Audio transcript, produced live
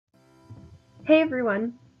Hey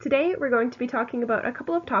everyone! Today we're going to be talking about a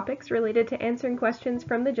couple of topics related to answering questions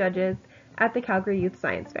from the judges at the Calgary Youth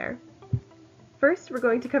Science Fair. First, we're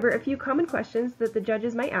going to cover a few common questions that the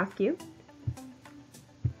judges might ask you.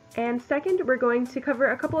 And second, we're going to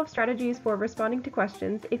cover a couple of strategies for responding to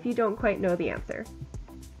questions if you don't quite know the answer.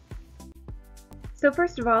 So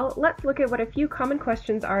first of all, let's look at what a few common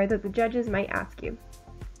questions are that the judges might ask you.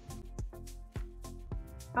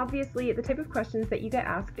 Obviously, the type of questions that you get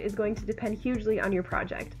asked is going to depend hugely on your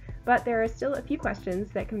project, but there are still a few questions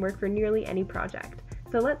that can work for nearly any project,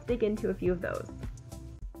 so let's dig into a few of those.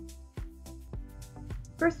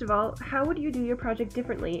 First of all, how would you do your project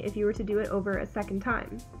differently if you were to do it over a second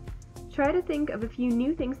time? Try to think of a few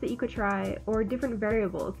new things that you could try or different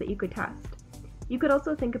variables that you could test. You could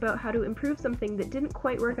also think about how to improve something that didn't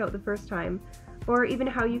quite work out the first time, or even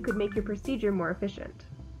how you could make your procedure more efficient.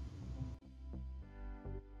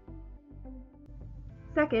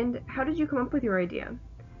 Second, how did you come up with your idea?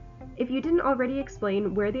 If you didn't already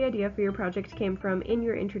explain where the idea for your project came from in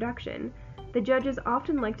your introduction, the judges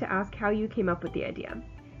often like to ask how you came up with the idea.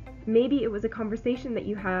 Maybe it was a conversation that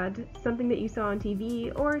you had, something that you saw on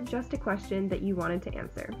TV, or just a question that you wanted to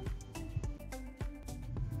answer.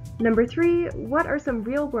 Number 3, what are some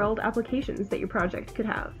real-world applications that your project could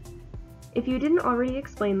have? If you didn't already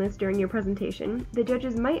explain this during your presentation, the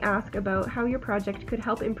judges might ask about how your project could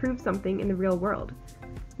help improve something in the real world.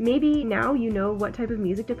 Maybe now you know what type of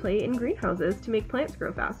music to play in greenhouses to make plants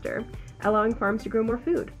grow faster, allowing farms to grow more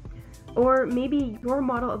food. Or maybe your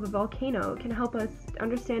model of a volcano can help us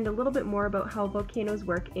understand a little bit more about how volcanoes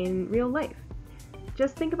work in real life.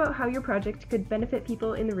 Just think about how your project could benefit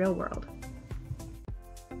people in the real world.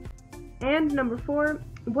 And number 4,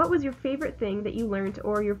 what was your favorite thing that you learned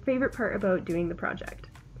or your favorite part about doing the project?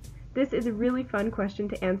 This is a really fun question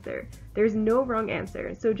to answer. There's no wrong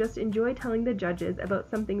answer, so just enjoy telling the judges about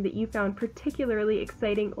something that you found particularly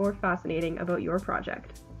exciting or fascinating about your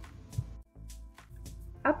project.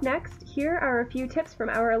 Up next, here are a few tips from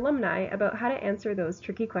our alumni about how to answer those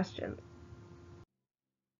tricky questions.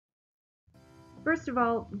 First of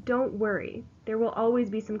all, don't worry. There will always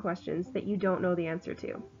be some questions that you don't know the answer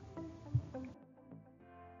to.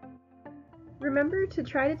 Remember to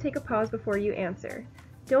try to take a pause before you answer.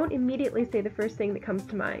 Don't immediately say the first thing that comes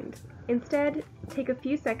to mind. Instead, take a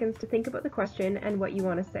few seconds to think about the question and what you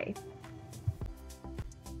want to say.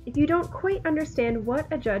 If you don't quite understand what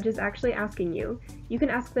a judge is actually asking you, you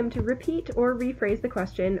can ask them to repeat or rephrase the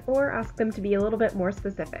question, or ask them to be a little bit more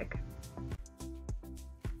specific.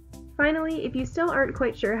 Finally, if you still aren't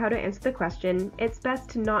quite sure how to answer the question, it's best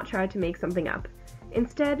to not try to make something up.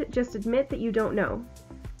 Instead, just admit that you don't know.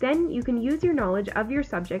 Then you can use your knowledge of your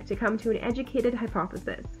subject to come to an educated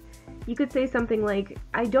hypothesis. You could say something like,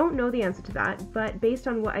 I don't know the answer to that, but based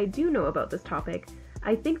on what I do know about this topic,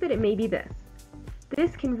 I think that it may be this.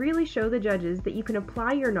 This can really show the judges that you can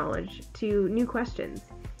apply your knowledge to new questions.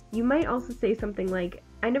 You might also say something like,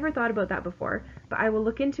 I never thought about that before, but I will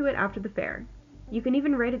look into it after the fair. You can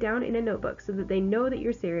even write it down in a notebook so that they know that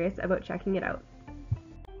you're serious about checking it out.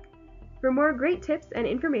 For more great tips and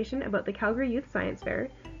information about the Calgary Youth Science Fair,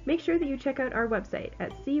 make sure that you check out our website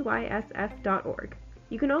at cysf.org.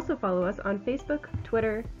 You can also follow us on Facebook,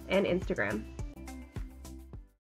 Twitter, and Instagram.